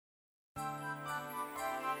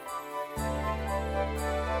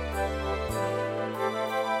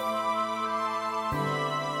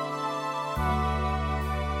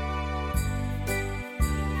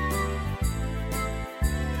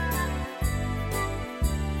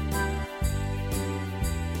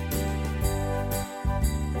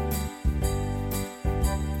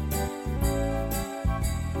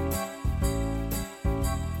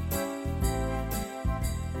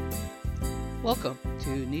Welcome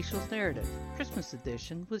to Nishal's Narrative, Christmas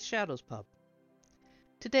edition with Shadows Pub.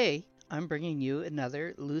 Today, I'm bringing you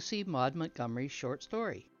another Lucy Maud Montgomery short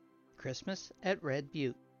story, Christmas at Red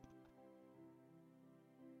Butte.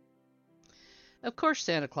 Of course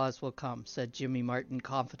Santa Claus will come, said Jimmy Martin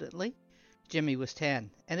confidently. Jimmy was 10,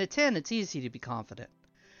 and at 10 it's easy to be confident.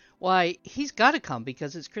 Why, he's got to come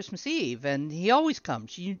because it's Christmas Eve, and he always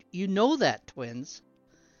comes. You know that, twins.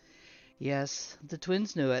 Yes, the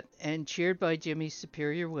twins knew it, and cheered by Jimmy's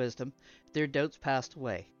superior wisdom, their doubts passed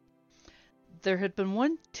away. There had been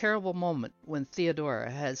one terrible moment when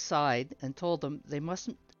Theodora had sighed and told them they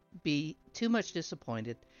mustn't be too much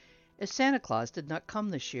disappointed if Santa Claus did not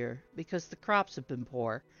come this year because the crops had been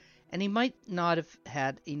poor, and he might not have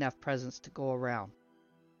had enough presents to go around.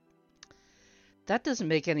 That doesn't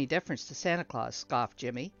make any difference to Santa Claus, scoffed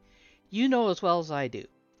Jimmy. You know as well as I do,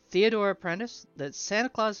 Theodora Prentice, that Santa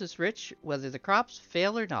Claus is rich whether the crops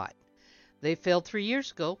fail or not. They failed 3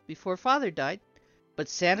 years ago, before Father died, but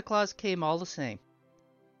Santa Claus came all the same.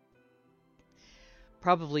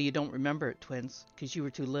 Probably you don't remember it, twins, because you were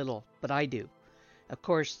too little, but I do. Of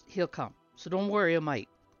course, he'll come, so don't worry a mite.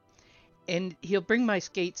 And he'll bring my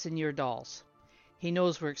skates and your dolls. He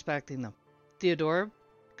knows we're expecting them. Theodora,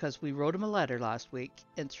 because we wrote him a letter last week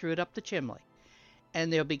and threw it up the chimney.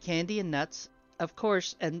 And there'll be candy and nuts, of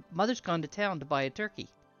course, and Mother's gone to town to buy a turkey.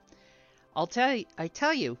 I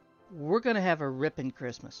tell you, we're going to have a ripping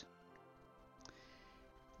Christmas.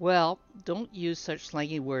 Well, don't use such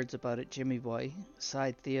slangy words about it, Jimmy boy,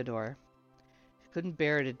 sighed Theodora. She couldn't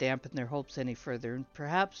bear to dampen their hopes any further, and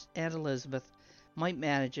perhaps Aunt Elizabeth might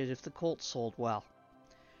manage it if the colts sold well.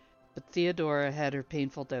 But Theodora had her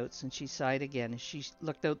painful doubts, and she sighed again as she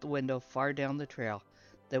looked out the window far down the trail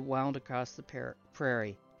that wound across the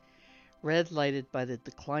prairie, red lighted by the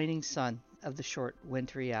declining sun of the short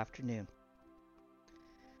wintry afternoon.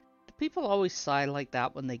 Do people always sigh like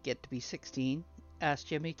that when they get to be 16? Asked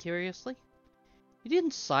Jimmy curiously. You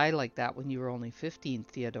didn't sigh like that when you were only 15,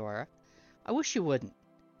 Theodora. I wish you wouldn't.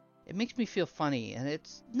 It makes me feel funny, and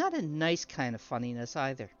it's not a nice kind of funniness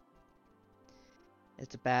either.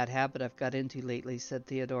 It's a bad habit I've got into lately, said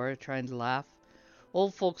Theodora, trying to laugh.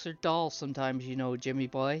 Old folks are dull sometimes, you know, Jimmy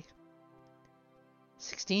boy.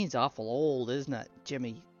 16's awful old, isn't it,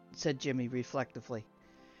 Jimmy? Said Jimmy reflectively.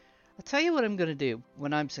 I'll tell you what I'm going to do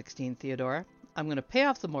when I'm 16, Theodora. I'm going to pay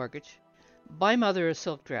off the mortgage, buy Mother a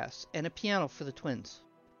silk dress, and a piano for the twins.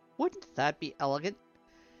 Wouldn't that be elegant?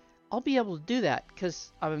 I'll be able to do that,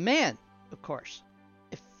 because I'm a man, of course.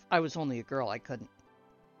 If I was only a girl, I couldn't.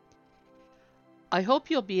 I hope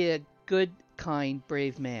you'll be a good, kind,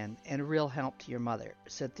 brave man, and a real help to your mother,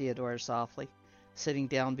 said Theodora softly, sitting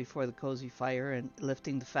down before the cozy fire and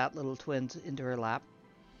lifting the fat little twins into her lap.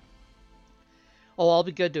 Oh, I'll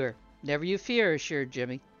be good to her. Never you fear, assured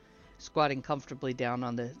Jimmy, squatting comfortably down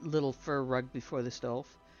on the little fur rug before the stove,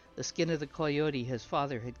 the skin of the coyote his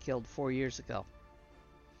father had killed 4 years ago.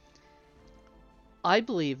 I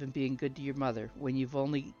believe in being good to your mother when you've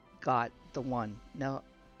only got the one. Now,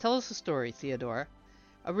 tell us a story, Theodora.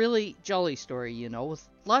 A really jolly story, you know, with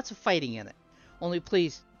lots of fighting in it. Only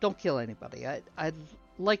please, don't kill anybody. I'd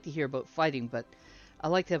like to hear about fighting, but I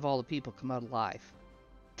like to have all the people come out alive.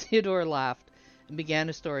 Theodora laughed and began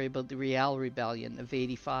a story about the Riel Rebellion of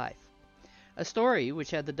 '85. A story which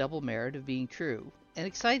had the double merit of being true and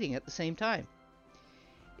exciting at the same time.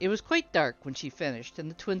 It was quite dark when she finished, and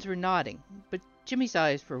the twins were nodding, but Jimmy's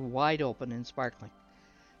eyes were wide open and sparkling.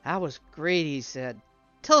 That was great, he said.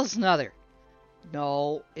 Tell us another.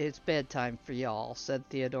 No, it's bedtime for y'all, said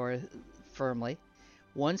Theodora firmly.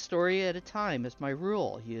 One story at a time is my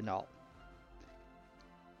rule, you know.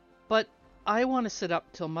 But I want to sit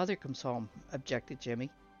up till Mother comes home, objected Jimmy.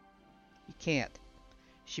 You can't.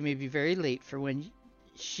 She may be very late for when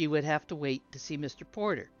she would have to wait to see Mr.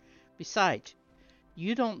 Porter. Besides,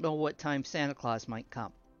 you don't know what time Santa Claus might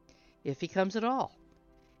come, if he comes at all.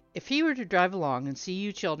 If he were to drive along and see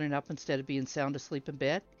you children up instead of being sound asleep in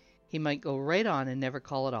bed, he might go right on and never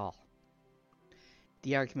call at all.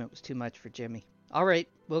 The argument was too much for Jimmy. All right,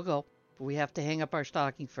 we'll go, but we have to hang up our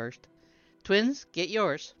stocking first. Twins, get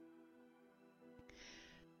yours.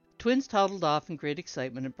 Twins toddled off in great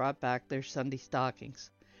excitement and brought back their Sunday stockings,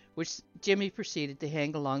 which Jimmy proceeded to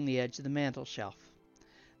hang along the edge of the mantel shelf.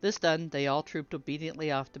 This done, they all trooped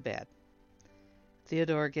obediently off to bed.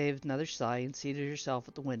 Theodora gave another sigh and seated herself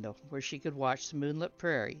at the window, where she could watch the moonlit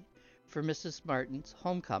prairie for Mrs. Martin's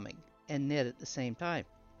homecoming and knit at the same time.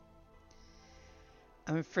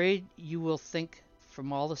 I'm afraid you will think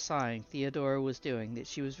from all the sighing Theodora was doing that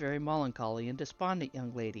she was very melancholy and despondent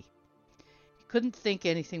young lady. You couldn't think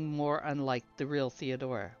anything more unlike the real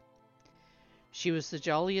Theodora. She was the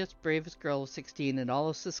jolliest, bravest girl of 16 in all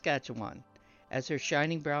of Saskatchewan, as her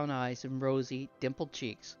shining brown eyes and rosy, dimpled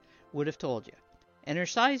cheeks would have told you. And her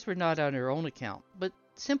sighs were not on her own account, but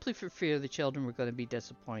simply for fear the children were going to be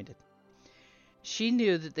disappointed. She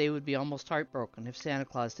knew that they would be almost heartbroken if Santa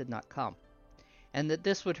Claus did not come, and that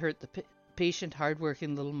this would hurt the patient,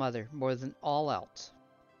 hard-working little mother more than all else.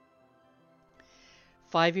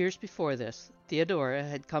 5 years before this, Theodora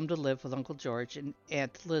had come to live with Uncle George and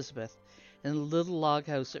Aunt Elizabeth in a little log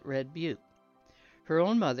house at Red Butte. Her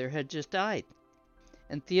own mother had just died,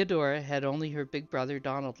 and Theodora had only her big brother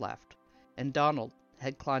Donald left, and Donald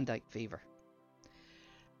had Klondike fever.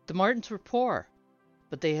 The Martins were poor,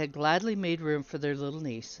 but they had gladly made room for their little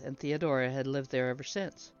niece, and Theodora had lived there ever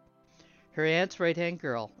since, her aunt's right-hand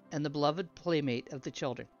girl and the beloved playmate of the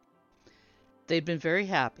children. They'd been very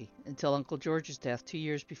happy until Uncle George's death 2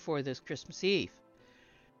 years before this Christmas Eve.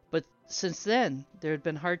 But since then, there had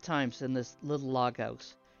been hard times in this little log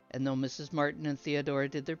house, and though Mrs. Martin and Theodora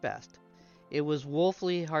did their best, it was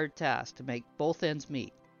woefully hard task to make both ends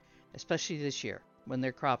meet, especially this year, when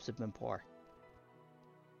their crops had been poor.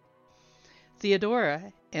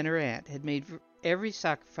 Theodora and her aunt had made every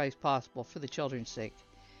sacrifice possible for the children's sake,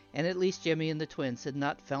 and at least Jimmy and the twins had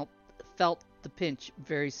not felt the pinch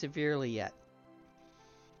very severely yet.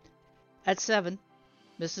 At 7,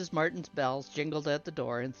 Mrs. Martin's bells jingled at the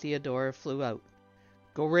door, and Theodora flew out.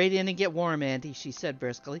 "Go right in and get warm, Auntie," she said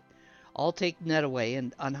briskly. "I'll take Ned away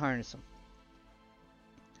and unharness him."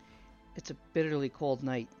 "It's a bitterly cold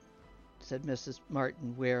night," said Mrs.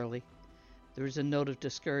 Martin wearily. There was a note of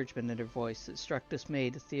discouragement in her voice that struck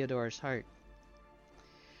dismay to Theodora's heart.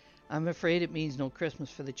 "I'm afraid it means no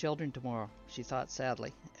Christmas for the children tomorrow," she thought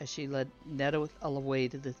sadly, as she led Ned away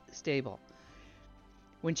to the stable.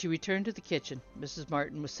 When she returned to the kitchen, Mrs.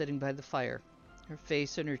 Martin was sitting by the fire, her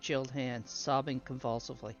face in her chilled hands, sobbing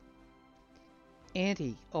convulsively.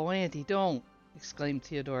 "Auntie, oh Auntie, don't!" exclaimed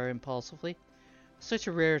Theodora impulsively. Such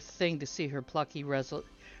a rare thing to see her plucky,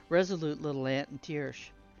 resolute little aunt in tears.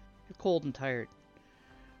 "You're cold and tired.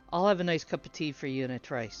 I'll have a nice cup of tea for you in a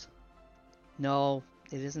trice." "No,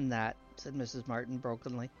 it isn't that," said Mrs. Martin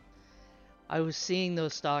brokenly. "I was seeing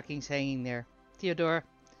those stockings hanging there. Theodora,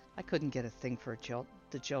 I couldn't get a thing for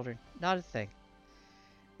the children. Not a thing.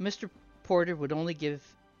 Mr. Porter would only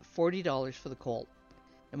give $40 for the colt,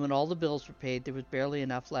 and when all the bills were paid, there was barely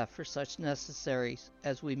enough left for such necessaries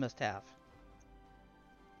as we must have.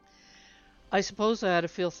 I suppose I ought to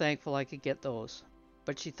feel thankful I could get those,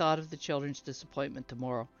 but she thought of the children's disappointment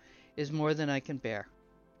tomorrow is more than I can bear.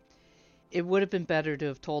 It would have been better to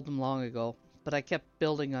have told them long ago, but I kept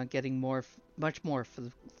building on getting much more for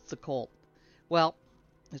the colt. Well,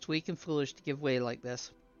 it's weak and foolish to give way like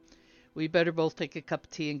this. We'd better both take a cup of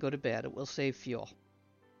tea and go to bed. It will save fuel."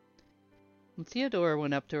 When Theodora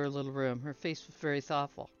went up to her little room, her face was very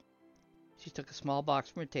thoughtful. She took a small box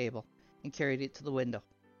from her table and carried it to the window.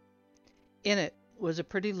 In it was a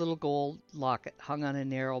pretty little gold locket hung on a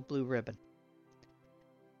narrow blue ribbon.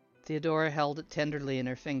 Theodora held it tenderly in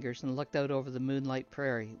her fingers and looked out over the moonlight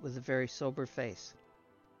prairie with a very sober face.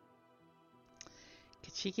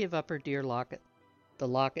 Could she give up her dear locket? The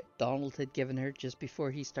locket Donald had given her just before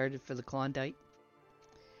he started for the Klondike?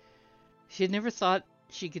 She had never thought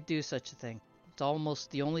she could do such a thing. It's almost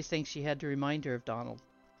the only thing she had to remind her of Donald.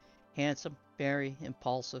 Handsome, merry,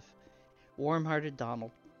 impulsive, warm-hearted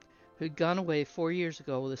Donald, who'd gone away 4 years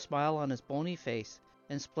ago with a smile on his bony face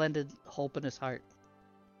and splendid hope in his heart.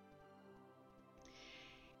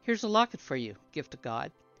 "Here's a locket for you, gift of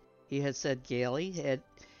God," he had said gaily.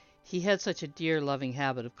 He had such a dear, loving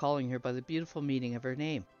habit of calling her by the beautiful meaning of her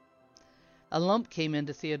name. A lump came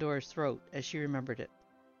into Theodora's throat as she remembered it.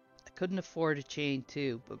 "I couldn't afford a chain,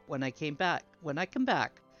 too, but when I come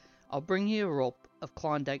back, I'll bring you a rope of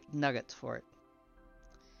Klondike nuggets for it."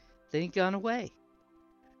 Then he'd gone away.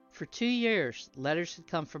 For 2 years, letters had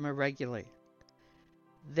come from her regularly.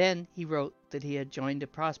 Then he wrote that he had joined a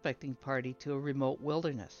prospecting party to a remote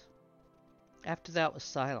wilderness. After that was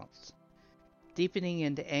silence, deepening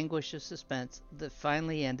into anguish of suspense that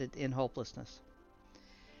finally ended in hopelessness.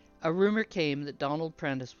 A rumor came that Donald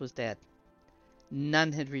Prentice was dead.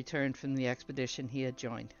 None had returned from the expedition he had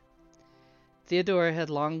joined. Theodora had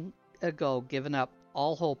long ago given up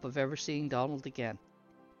all hope of ever seeing Donald again.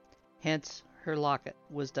 Hence, her locket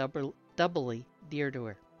was doubly dear to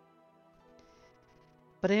her.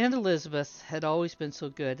 But Aunt Elizabeth had always been so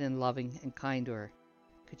good and loving and kind to her.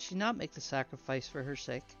 Could she not make the sacrifice for her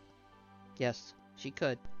sake? Yes, she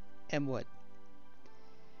could, and would.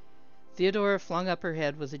 Theodora flung up her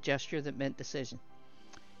head with a gesture that meant decision.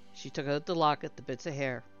 She took out the locket, the bits of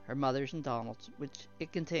hair, her mother's and Donald's, which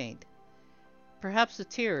it contained, Perhaps a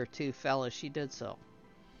tear or two fell as she did so,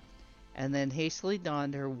 and then hastily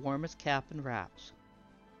donned her warmest cap and wraps.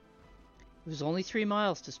 It was only 3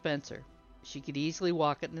 miles to Spencer. She could easily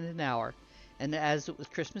walk it in an hour, and as it was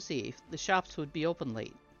Christmas Eve, the shops would be open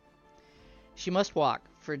late. She must walk,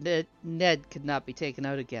 for Ned could not be taken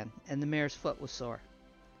out again, and the mare's foot was sore.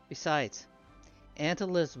 Besides, Aunt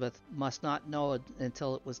Elizabeth must not know it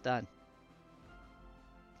until it was done.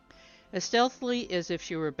 As stealthily as if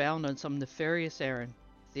she were bound on some nefarious errand,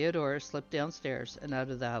 Theodora slipped downstairs and out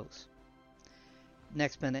of the house.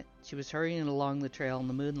 Next minute, she was hurrying along the trail in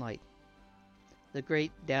the moonlight. The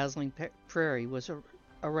great, dazzling prairie was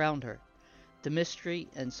around her, the mystery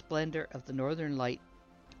and splendor of the northern light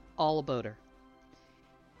all about her.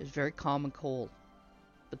 It was very calm and cold,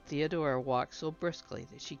 but Theodora walked so briskly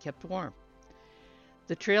that she kept warm.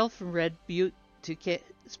 The trail from Red Butte to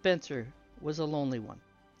Spencer was a lonely one.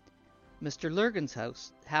 Mr. Lurgan's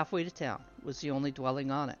house, halfway to town, was the only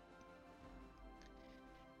dwelling on it.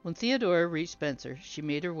 When Theodora reached Spencer, she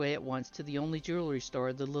made her way at once to the only jewelry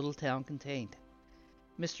store the little town contained.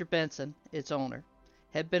 Mr. Benson, its owner,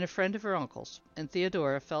 had been a friend of her uncle's, and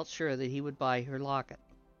Theodora felt sure that he would buy her locket.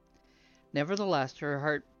 Nevertheless, her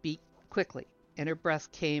heart beat quickly, and her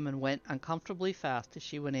breath came and went uncomfortably fast as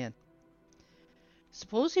she went in.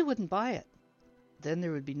 Suppose he wouldn't buy it? Then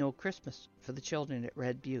there would be no Christmas for the children at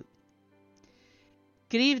Red Butte.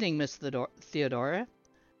 "Good evening, Miss Theodora,"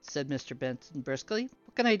 said Mr. Benson briskly.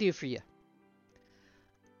 "What can I do for you?"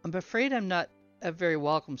 "I'm afraid I'm not a very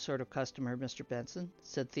welcome sort of customer, Mr. Benson,"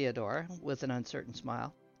 said Theodora, with an uncertain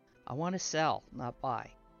smile. "I want to sell, not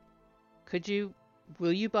buy.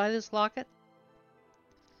 Will you buy this locket?"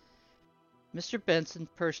 Mr. Benson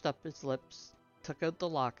pursed up his lips, took out the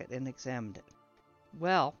locket, and examined it.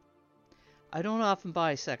 "Well, I don't often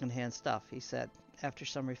buy second-hand stuff," he said, after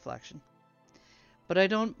some reflection. "But I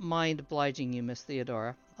don't mind obliging you, Miss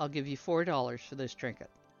Theodora. I'll give you $4 for this trinket."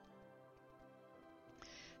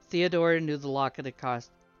 Theodora knew the locket had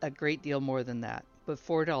cost a great deal more than that, but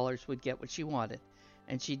 $4 would get what she wanted,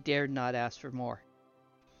 and she dared not ask for more.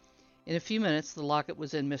 In a few minutes the locket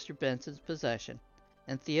was in Mr. Benson's possession,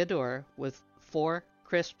 and Theodora, with 4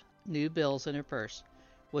 crisp new bills in her purse,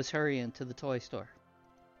 was hurrying to the toy store.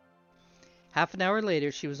 Half an hour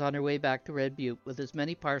later she was on her way back to Red Butte with as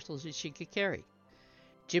many parcels as she could carry.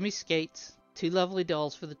 Jimmy's skates, 2 lovely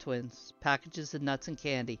dolls for the twins, packages of nuts and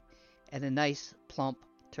candy, and a nice, plump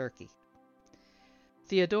turkey.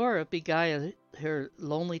 Theodora beguiled her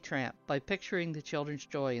lonely tramp by picturing the children's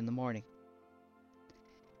joy in the morning.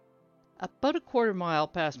 About a quarter-mile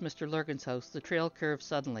past Mr. Lurgan's house, the trail curved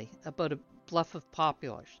suddenly, about a bluff of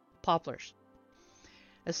poplars.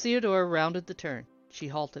 As Theodora rounded the turn, she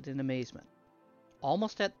halted in amazement.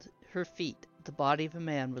 Almost at her feet, the body of a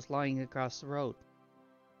man was lying across the road.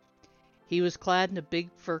 He was clad in a big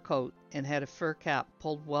fur coat and had a fur cap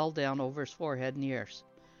pulled well down over his forehead and ears.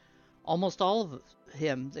 Almost all of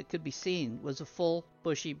him that could be seen was a full,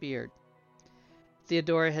 bushy beard.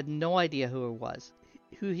 Theodora had no idea who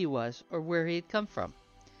he was, or where he had come from,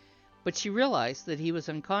 but she realized that he was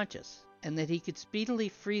unconscious, and that he could speedily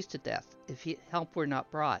freeze to death if help were not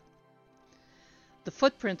brought. The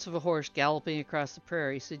footprints of a horse galloping across the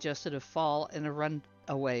prairie suggested a fall and a run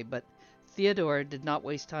away, but Theodora did not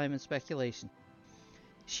waste time in speculation.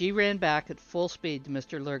 She ran back at full speed to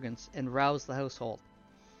Mr. Lurgan's and roused the household.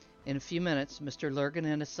 In a few minutes, Mr. Lurgan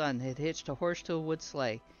and his son had hitched a horse to a wood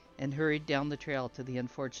sleigh and hurried down the trail to the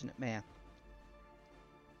unfortunate man.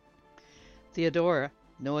 Theodora,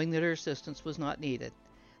 knowing that her assistance was not needed,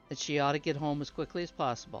 that she ought to get home as quickly as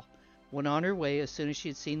possible, went on her way as soon as she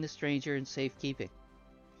had seen the stranger in safe keeping.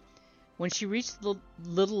 When she reached the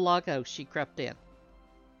little log house, she crept in,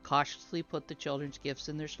 cautiously put the children's gifts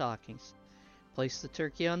in their stockings, placed the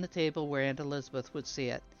turkey on the table where Aunt Elizabeth would see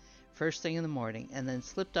it first thing in the morning, and then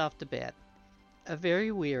slipped off to bed, a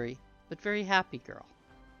very weary but very happy girl.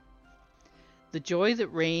 The joy that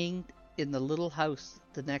reigned in the little house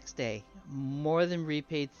the next day more than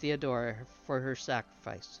repaid Theodora for her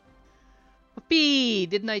sacrifice. "Whoopee!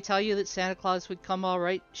 Didn't I tell you that Santa Claus would come all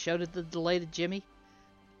right?" shouted the delighted Jimmy.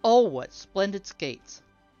 "Oh, what splendid skates!"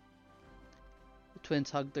 The twins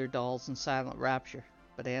hugged their dolls in silent rapture,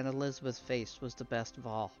 but Aunt Elizabeth's face was the best of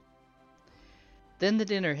all. Then the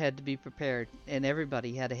dinner had to be prepared, and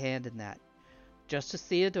everybody had a hand in that. Just as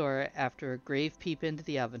Theodora, after a grave peep into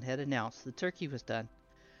the oven, had announced the turkey was done,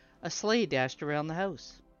 a sleigh dashed around the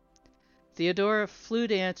house. Theodora flew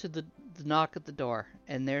to answer the knock at the door,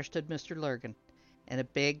 and there stood Mr. Lurgan, and a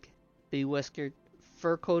big, bewhiskered,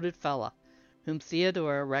 fur-coated fellow, whom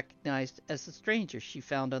Theodora recognized as the stranger she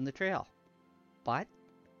found on the trail. But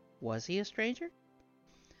was he a stranger?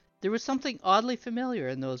 There was something oddly familiar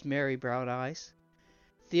in those merry brown eyes.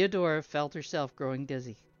 Theodora felt herself growing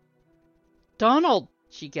dizzy. "Donald!"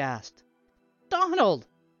 she gasped. "Donald!"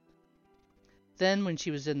 Then, when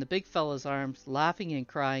she was in the big fellow's arms, laughing and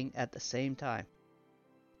crying at the same time.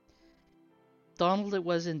 Donald it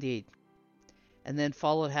was indeed. And then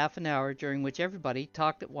followed half an hour during which everybody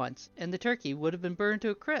talked at once, and the turkey would have been burned to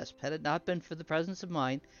a crisp had it not been for the presence of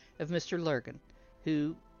mind of Mr. Lurgan,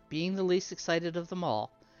 who, being the least excited of them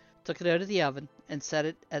all, took it out of the oven and set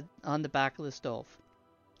it on the back of the stove.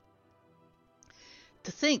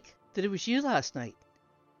 "To think that it was you last night,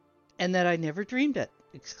 and that I never dreamed it!"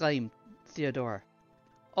 exclaimed Theodora.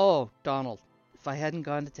 "Oh, Donald, if I hadn't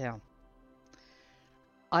gone to town."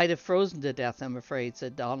 "I'd have frozen to death, I'm afraid,"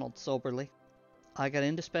 said Donald soberly. "I got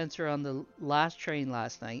into Spencer on the last train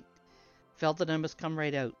last night. Felt that I must come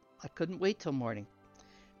right out. I couldn't wait till morning.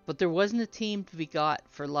 But there wasn't a team to be got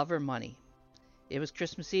for love or money. It was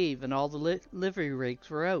Christmas Eve, and all the livery rigs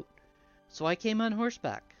were out. So I came on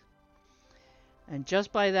horseback. And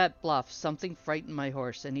just by that bluff, something frightened my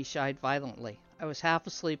horse, and he shied violently. I was half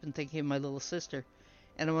asleep and thinking of my little sister,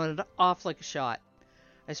 and I went off like a shot.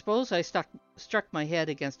 I suppose I struck my head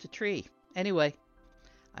against a tree. Anyway,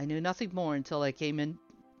 I knew nothing more until I came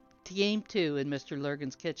to in Mr.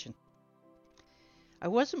 Lurgan's kitchen. I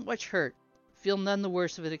wasn't much hurt, feel none the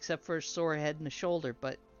worse of it except for a sore head and a shoulder,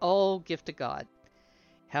 but, oh, gift of God,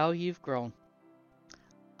 how you've grown.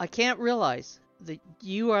 I can't realize that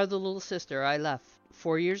you are the little sister I left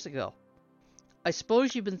 4 years ago. I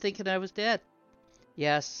suppose you've been thinking I was dead."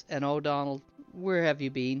 "Yes, and oh, Donald, where have you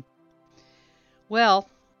been?" "Well,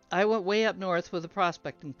 I went way up north with a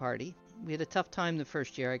prospecting party. We had a tough time the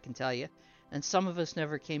first year, I can tell you, and some of us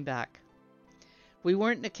never came back. We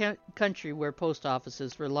weren't in a country where post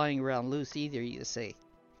offices were lying around loose either, you see.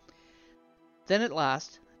 Then at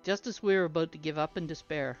last, just as we were about to give up in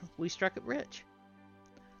despair, we struck it rich.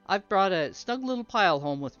 I've brought a snug little pile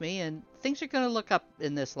home with me, and things are going to look up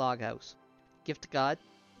in this log house. Gift of God,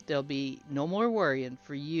 there'll be no more worrying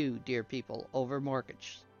for you, dear people, over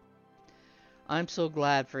mortgages." "I'm so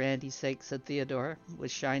glad for Auntie's sake," said Theodora,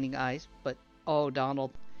 with shining eyes. "But, oh,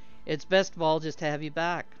 Donald, it's best of all just to have you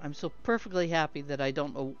back. I'm so perfectly happy that I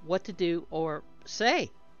don't know what to do or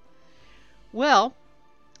say." "Well,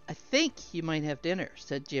 I think you might have dinner,"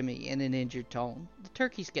 said Jimmy in an injured tone. "The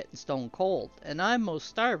turkey's getting stone cold, and I'm most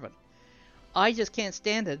starving. I just can't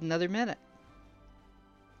stand it another minute."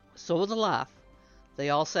 So with a laugh, they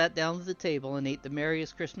all sat down to the table and ate the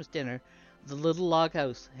merriest Christmas dinner the little log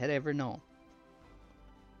house had ever known.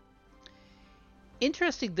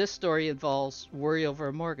 Interesting, this story involves worry over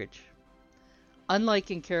a mortgage.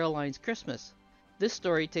 Unlike in Caroline's Christmas, this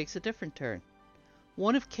story takes a different turn.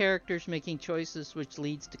 One of characters making choices which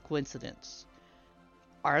leads to coincidence.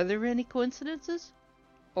 Are there any coincidences?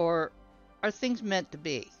 Or are things meant to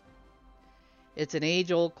be? It's an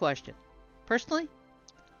age-old question. Personally,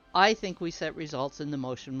 I think we set results into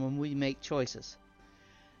motion when we make choices.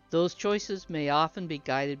 Those choices may often be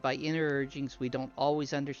guided by inner urgings we don't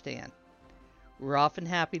always understand. We're often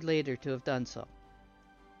happy later to have done so.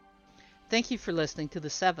 Thank you for listening to the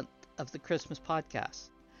 7th of the Christmas podcasts.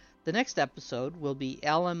 The next episode will be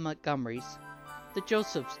Alan Montgomery's The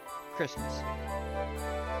Joseph's Christmas.